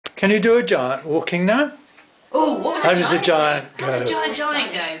Can you do a giant walking now? Oh, what would How does a giant go? How does a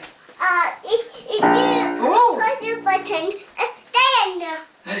giant go? If you push the button, then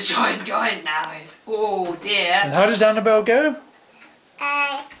There's giant now. Oh dear. And how does Annabel go?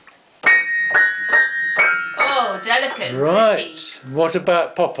 Oh, delicate and Right. pretty. What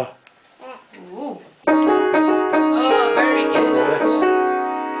about Papa? Ooh. Oh, very good. Yes.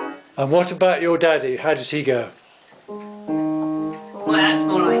 And what about your daddy? How does he go? Oh, that's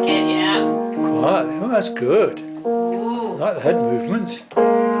more like it, yeah. Quietly. Oh, that's good. Ooh. I like the head movements.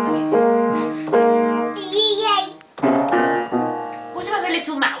 What about a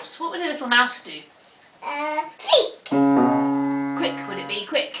little mouse? What would a little mouse do? Freak. Quick, would it be?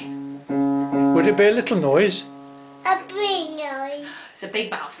 Quick. Would it be a little noise? A big noise. It's a big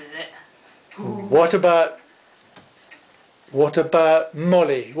mouse, is it? What about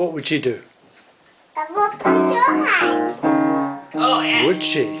Molly? What would she do? Walk on your hands. Oh, yeah. Would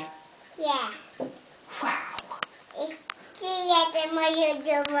she? Yeah. Wow. See at the Mario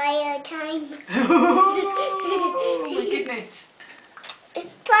time. Oh, my goodness.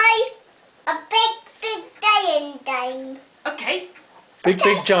 Play a big giant time. Okay. Big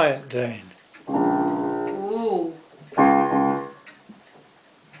giant Dane. Ooh.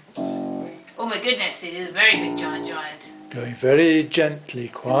 Oh my goodness, it is a very big giant. Going very gently,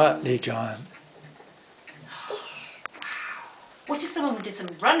 quietly, giant. What if someone did some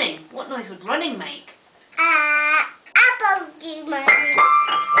running? What noise would running make? Apple do mommy. Oh,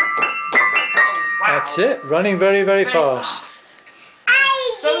 wow. That's it. Running very, very fast.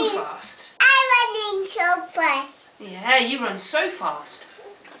 So fast. I'm running so fast. Yeah, you run so fast.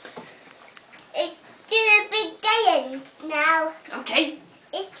 Do a big giant now. Okay.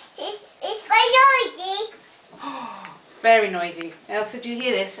 It's very noisy. Very noisy. Elsa, do you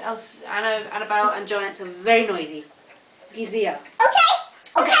hear this? Elsa, Annabelle and giants are very noisy. Gizia.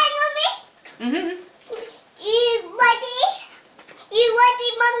 Okay, mommy. Mhm. You ready? You ready,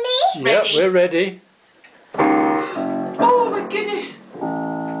 mommy? Yeah, Ready. we're ready. Oh my goodness.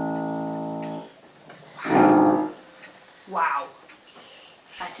 Wow.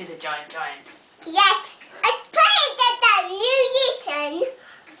 That is a giant. Yes. I played that you listen.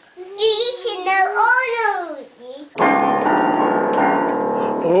 You listen now all noisy.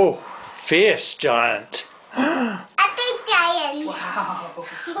 Oh, fierce giant. A big giant. Wow.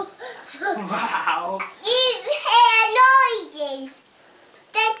 Wow. You hear noises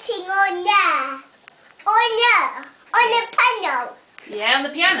getting on the panel. Yeah, on the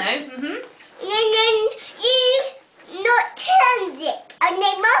piano. Mhm. And then you not turned it. And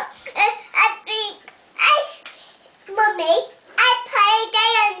then Mummy, I play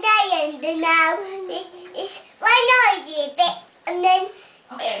giant now. It's very noisy a bit. And then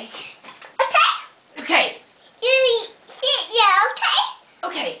Okay. okay. Okay. You sit there, okay?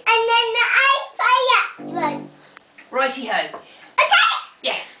 Okay. And then I play that one. Righty-ho. Okay?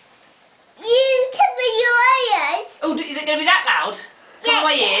 Yes. You cover your ears. Oh, is it going to be that loud? Cover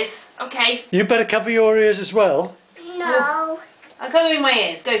my ears. Okay. You better cover your ears as well. No. I'll cover my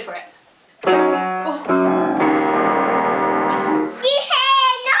ears. Go for it. Oh. You hear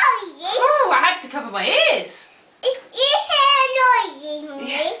noises. Oh, I had to cover my ears. You hear noises, Mummy.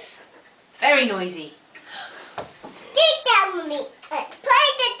 Yes. Very noisy. Do that, Mummy. Play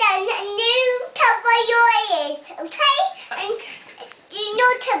the dance and you cover your ears, okay? And do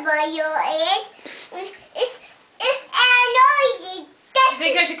not cover your ears. It's noisy. Do you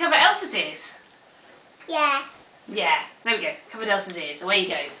think I should cover Elsa's ears? Yeah. Yeah. There we go. Covered Elsa's ears. Away you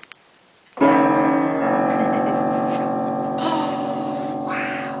go.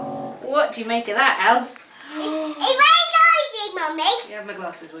 Wow. What do you make of that, Els? It's very noisy, Mummy. You have my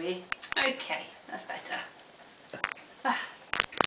glasses, will you? Okay, that's better. Ah.